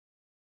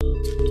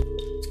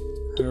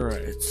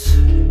Alright.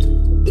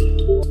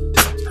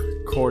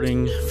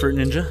 Recording Fruit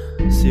Ninja.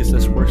 See if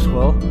this works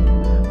well.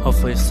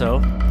 Hopefully so.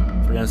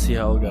 We're gonna see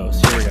how it goes.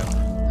 Here we go.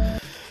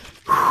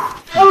 My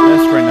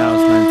best right now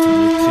is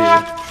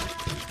 972.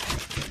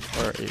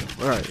 Where are you?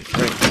 Where are you?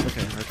 Great.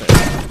 Okay, right there.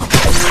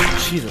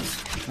 Jesus.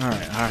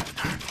 Alright.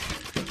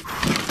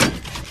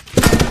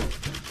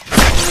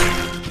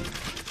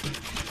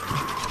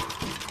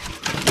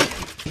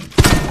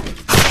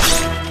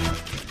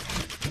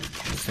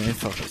 Stay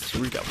focused.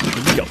 Here we go.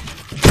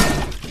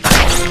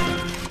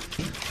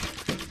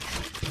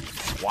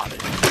 Swat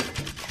it.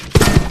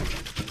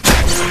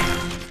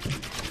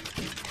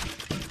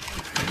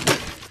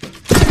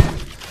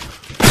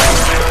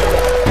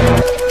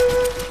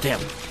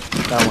 Damn.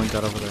 That one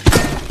got over there.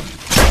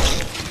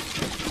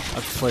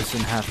 I'll slice it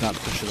in half, not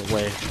push it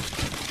away.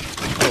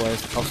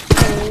 Otherwise, I'll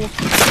scroll.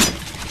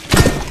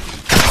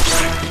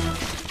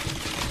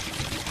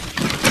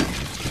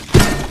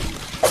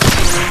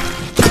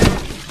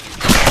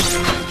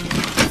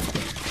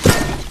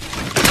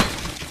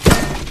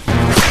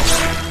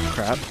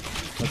 Crap.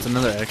 That's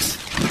another X.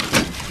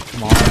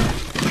 Come on.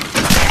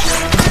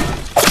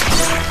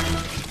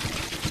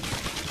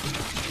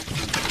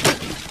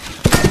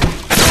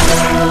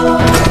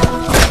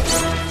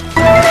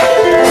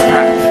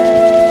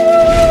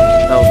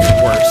 That was the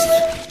worst.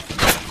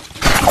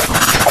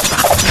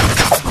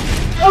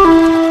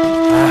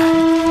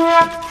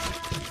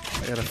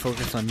 I gotta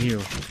focus on you.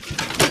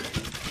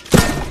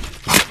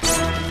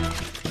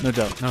 No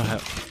doubt.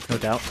 No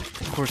doubt.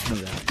 Of course, no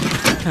doubt.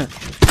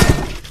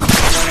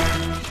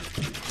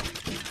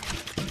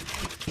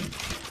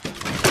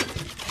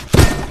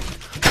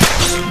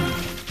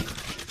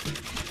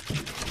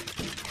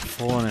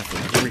 Full on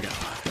effort. Here we go.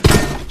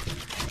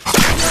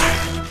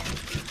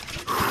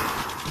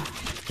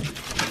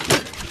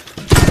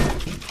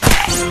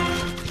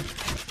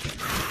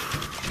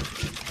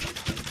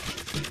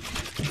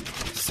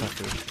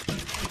 Sucker.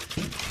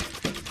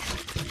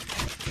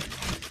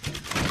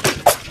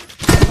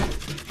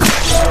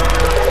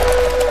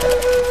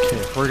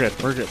 Okay,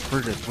 we're good.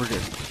 Okay.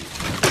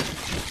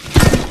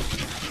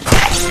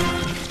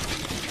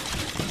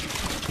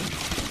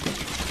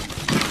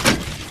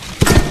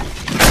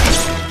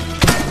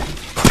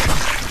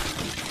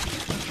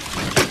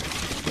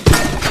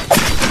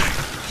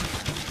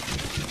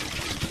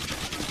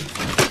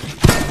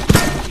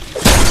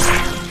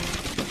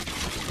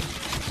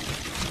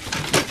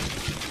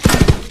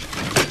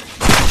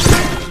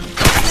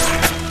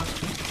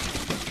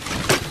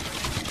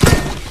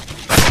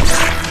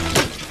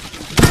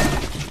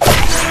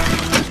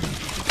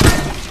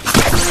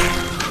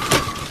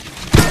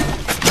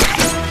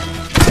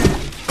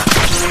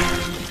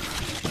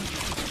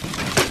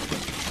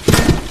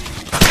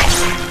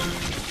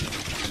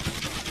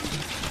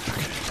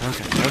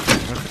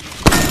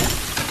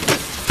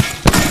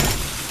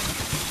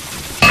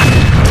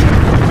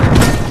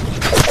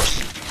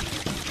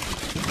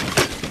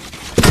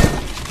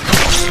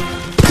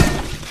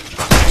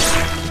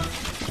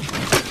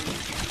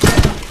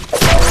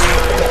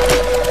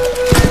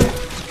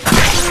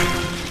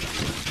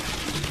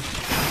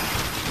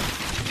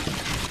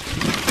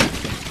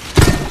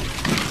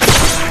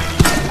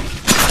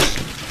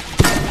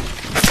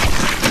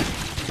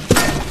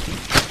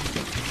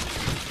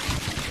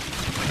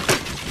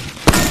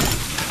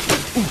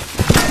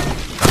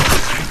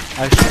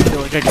 I actually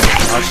feel like I can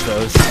dodge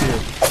those too.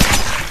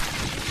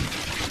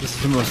 This is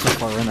the most so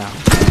far right now.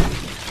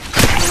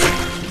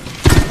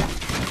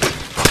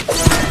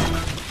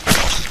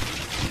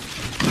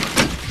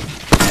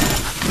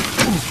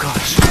 Oh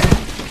gosh.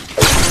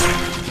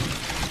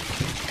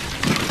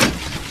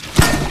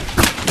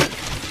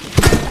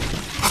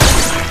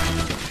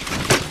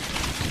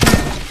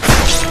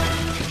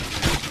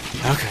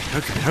 Okay.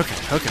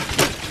 Okay.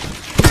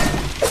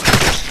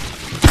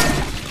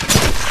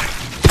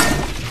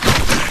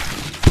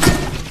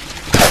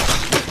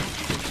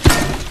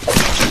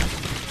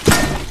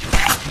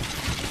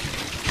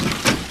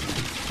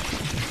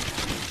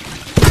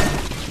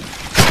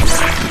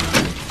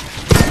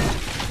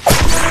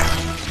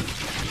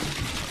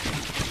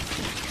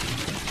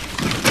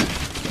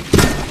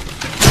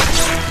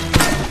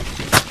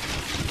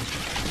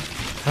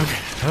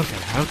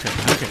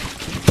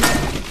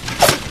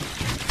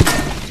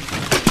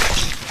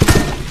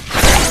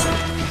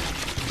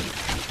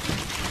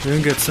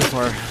 Doing good so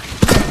far.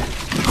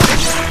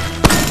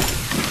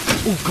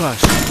 Oh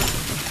gosh.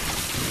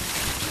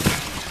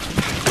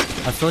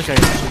 I feel like I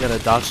actually gotta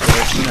dodge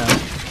those, you know.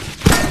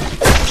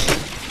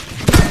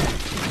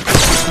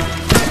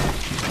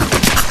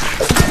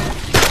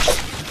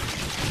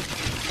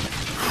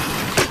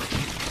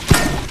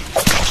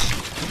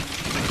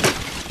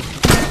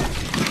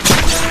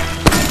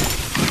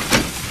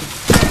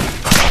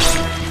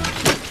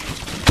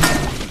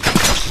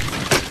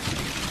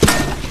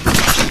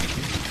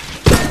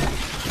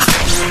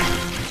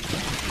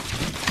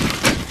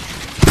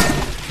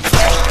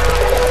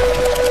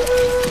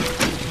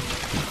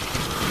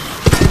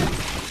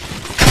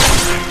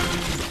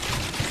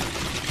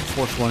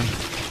 Fourth one.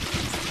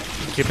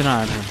 Keep an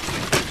eye on her.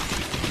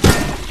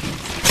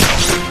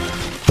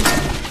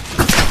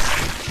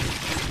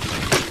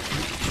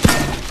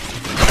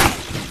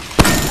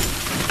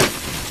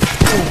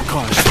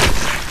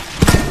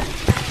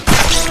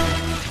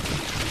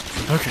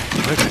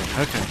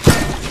 Okay.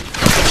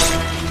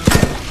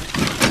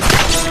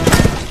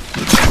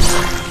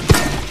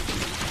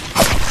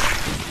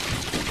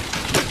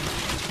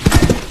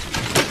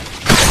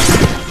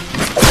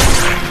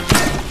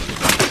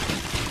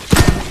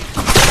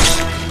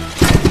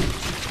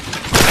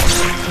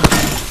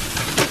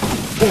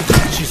 Oh,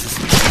 Jesus.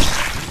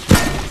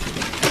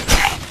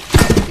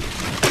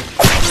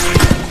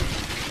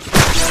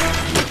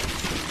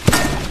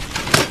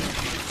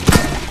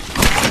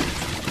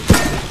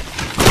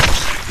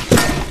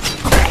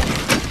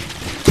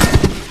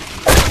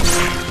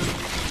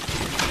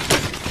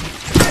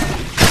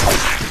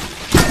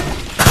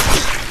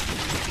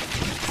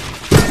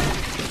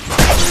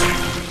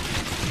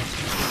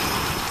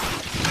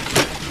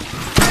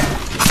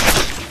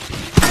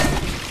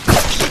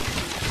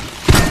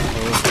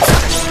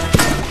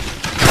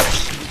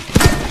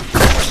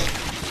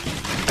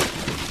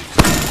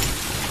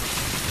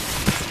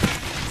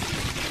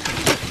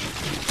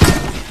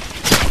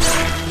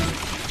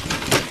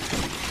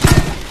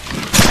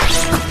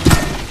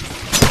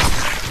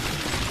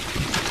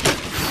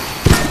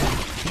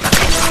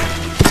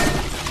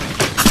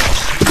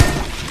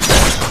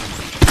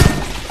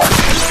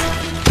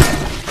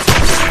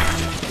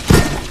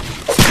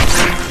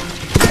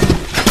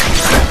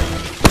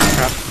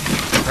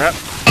 Crap.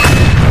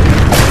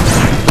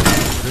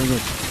 Very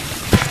good.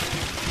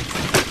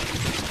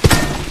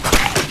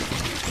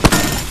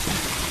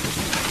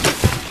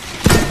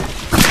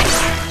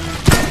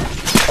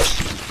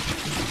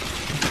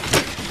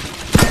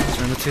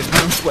 Starting to taste my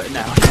own sweat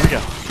now. Here we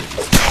go.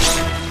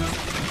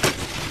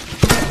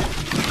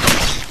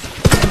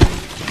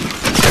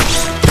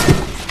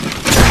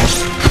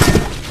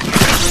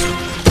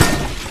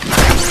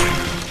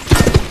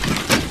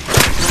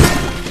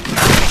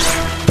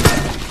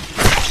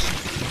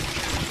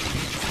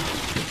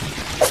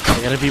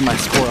 I gotta beat my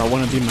score. I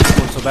wanna beat my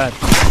score so bad.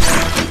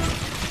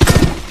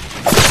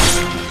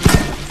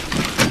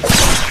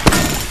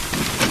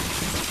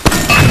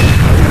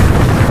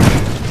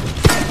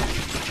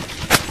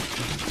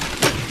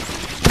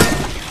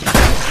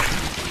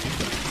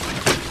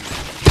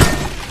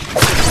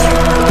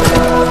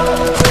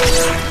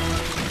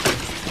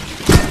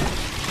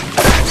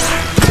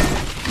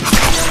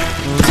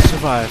 We'll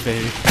survive,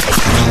 baby.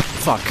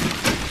 Fuck.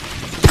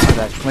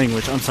 That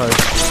language, I'm sorry.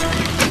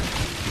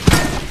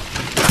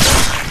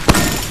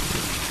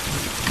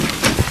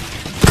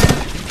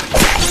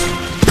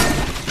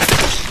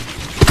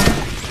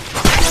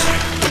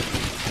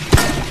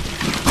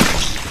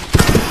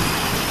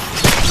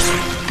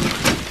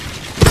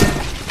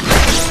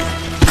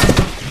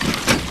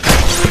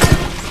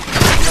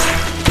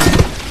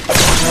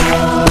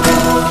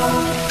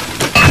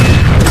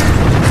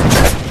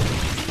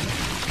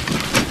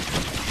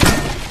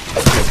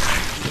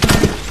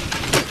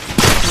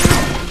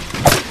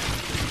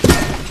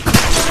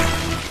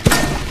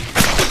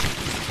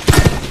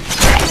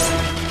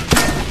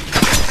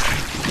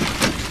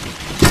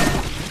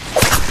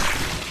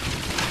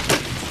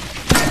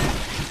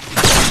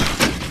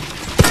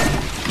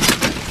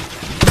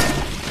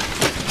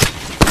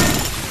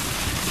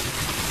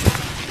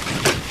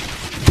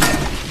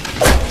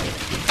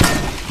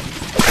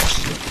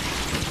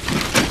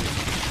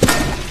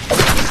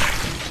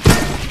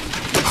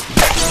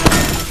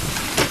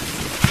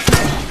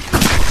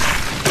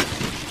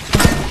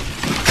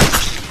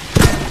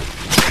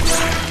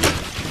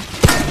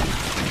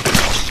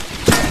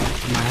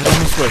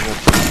 Swivel.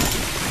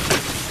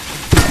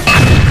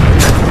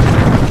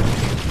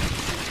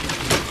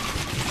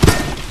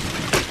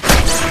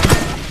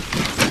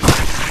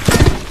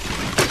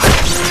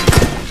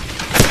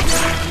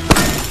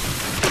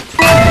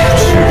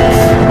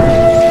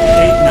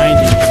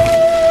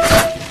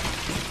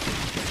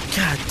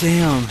 God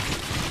damn.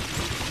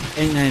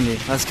 890.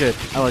 That's good.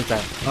 I like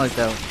that. I like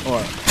that.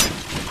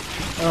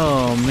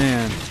 Oh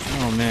man.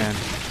 Oh man.